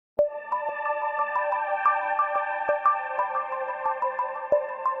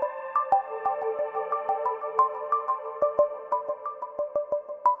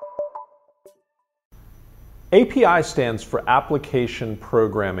API stands for Application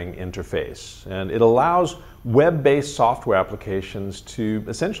Programming Interface, and it allows web-based software applications to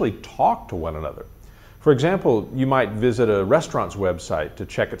essentially talk to one another. For example, you might visit a restaurant's website to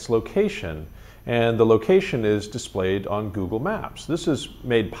check its location, and the location is displayed on Google Maps. This is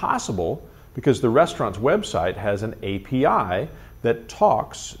made possible because the restaurant's website has an API that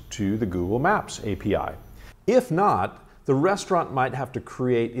talks to the Google Maps API. If not, the restaurant might have to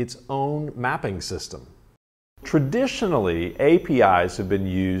create its own mapping system. Traditionally, APIs have been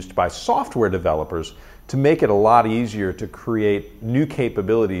used by software developers to make it a lot easier to create new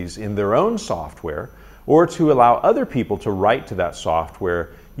capabilities in their own software, or to allow other people to write to that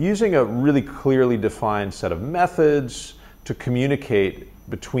software using a really clearly defined set of methods to communicate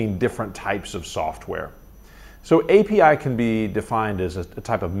between different types of software. So API can be defined as a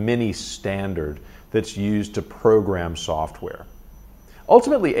type of mini standard that's used to program software.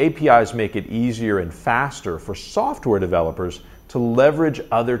 Ultimately, APIs make it easier and faster for software developers to leverage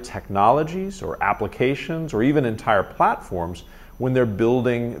other technologies or applications or even entire platforms when they're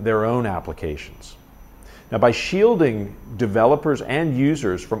building their own applications. Now, by shielding developers and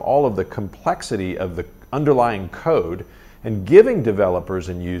users from all of the complexity of the underlying code and giving developers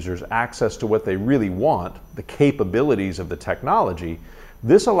and users access to what they really want, the capabilities of the technology,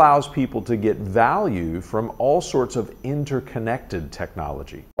 this allows people to get value from all sorts of interconnected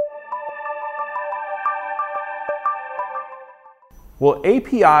technology. Well,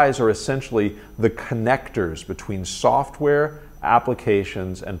 APIs are essentially the connectors between software,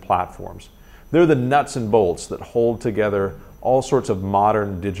 applications, and platforms. They're the nuts and bolts that hold together all sorts of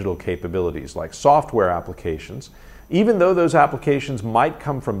modern digital capabilities like software applications, even though those applications might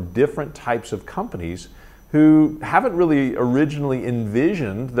come from different types of companies who haven't really originally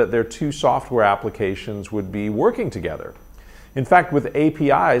envisioned that their two software applications would be working together. In fact, with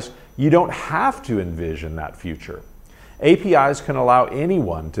APIs, you don't have to envision that future. APIs can allow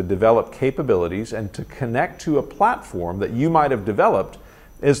anyone to develop capabilities and to connect to a platform that you might have developed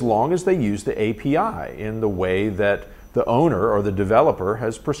as long as they use the API in the way that the owner or the developer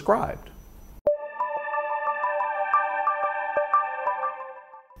has prescribed.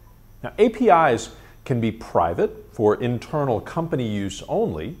 Now, APIs can be private for internal company use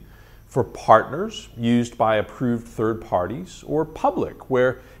only, for partners used by approved third parties, or public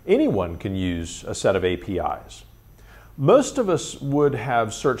where anyone can use a set of APIs. Most of us would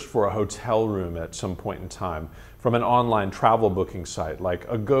have searched for a hotel room at some point in time from an online travel booking site like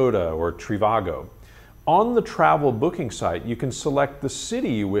Agoda or Trivago. On the travel booking site, you can select the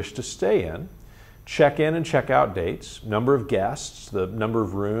city you wish to stay in, check in and check out dates, number of guests, the number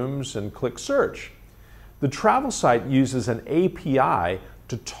of rooms, and click search. The travel site uses an API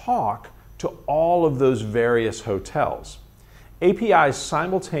to talk to all of those various hotels. APIs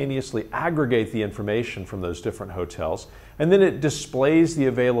simultaneously aggregate the information from those different hotels, and then it displays the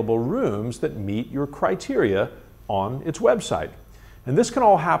available rooms that meet your criteria on its website. And this can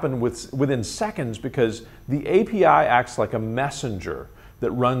all happen within seconds because the API acts like a messenger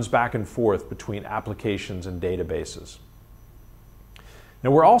that runs back and forth between applications and databases. Now,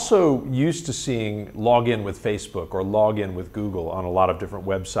 we're also used to seeing login with Facebook or login with Google on a lot of different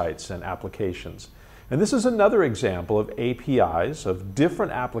websites and applications. And this is another example of APIs of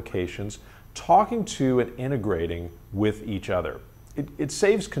different applications talking to and integrating with each other. It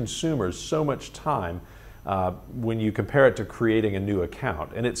saves consumers so much time when you compare it to creating a new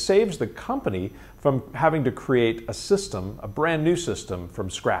account. And it saves the company from having to create a system, a brand new system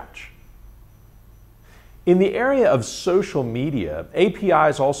from scratch. In the area of social media,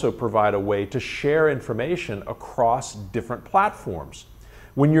 APIs also provide a way to share information across different platforms.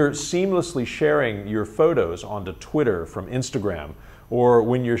 When you're seamlessly sharing your photos onto Twitter from Instagram, or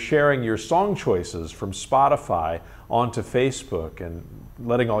when you're sharing your song choices from Spotify onto Facebook and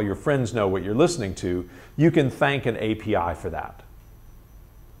letting all your friends know what you're listening to, you can thank an API for that.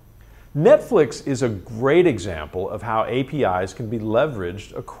 Netflix is a great example of how APIs can be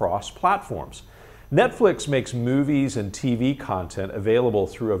leveraged across platforms. Netflix makes movies and TV content available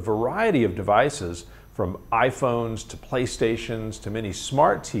through a variety of devices, from iPhones to PlayStations to many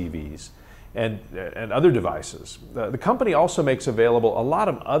smart TVs and other devices. The company also makes available a lot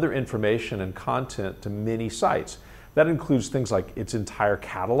of other information and content to many sites. That includes things like its entire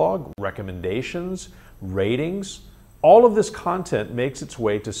catalog, recommendations, ratings. All of this content makes its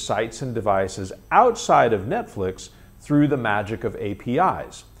way to sites and devices outside of Netflix through the magic of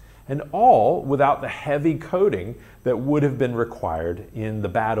APIs. And all without the heavy coding that would have been required in the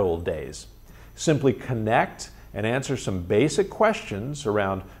bad old days. Simply connect and answer some basic questions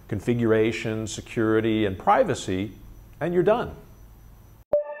around configuration, security, and privacy, and you're done.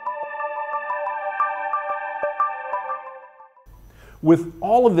 With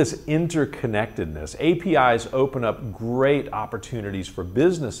all of this interconnectedness, APIs open up great opportunities for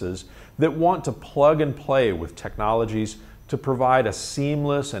businesses that want to plug and play with technologies to provide a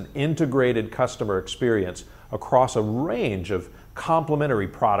seamless and integrated customer experience across a range of complementary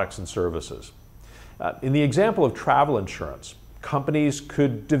products and services. In the example of travel insurance, companies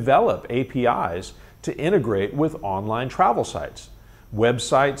could develop APIs to integrate with online travel sites,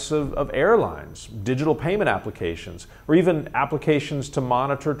 websites of airlines, digital payment applications, or even applications to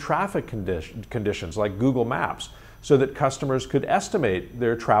monitor traffic conditions like Google Maps so that customers could estimate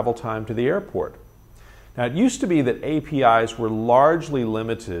their travel time to the airport. Now, it used to be that APIs were largely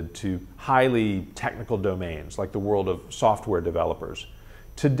limited to highly technical domains like the world of software developers.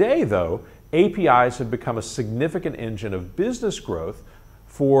 Today, though, APIs have become a significant engine of business growth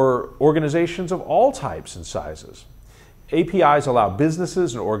for organizations of all types and sizes. APIs allow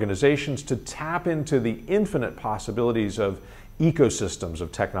businesses and organizations to tap into the infinite possibilities of ecosystems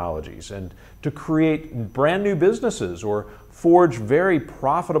of technologies and to create brand new businesses or forge very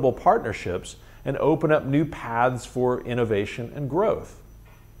profitable partnerships and open up new paths for innovation and growth.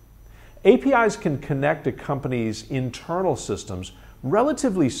 APIs can connect a company's internal systems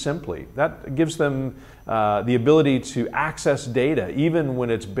relatively simply. That gives them the ability to access data even when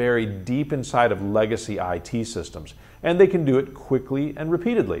it's buried deep inside of legacy IT systems, and they can do it quickly and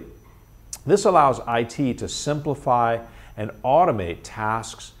repeatedly. This allows IT to simplify and automate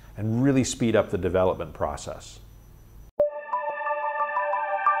tasks and really speed up the development process.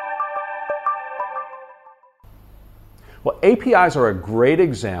 Well, APIs are a great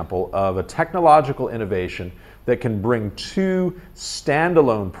example of a technological innovation that can bring two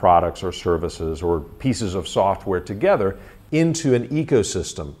standalone products or services or pieces of software together into an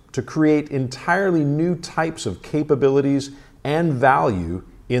ecosystem to create entirely new types of capabilities and value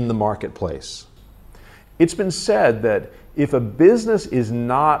in the marketplace. It's been said that if a business is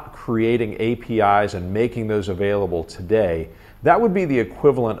not creating APIs and making those available today, that would be the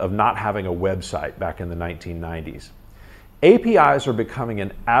equivalent of not having a website back in the 1990s. APIs are becoming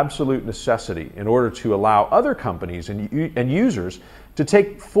an absolute necessity in order to allow other companies and users to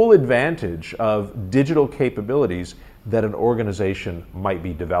take full advantage of digital capabilities that an organization might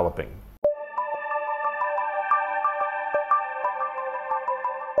be developing.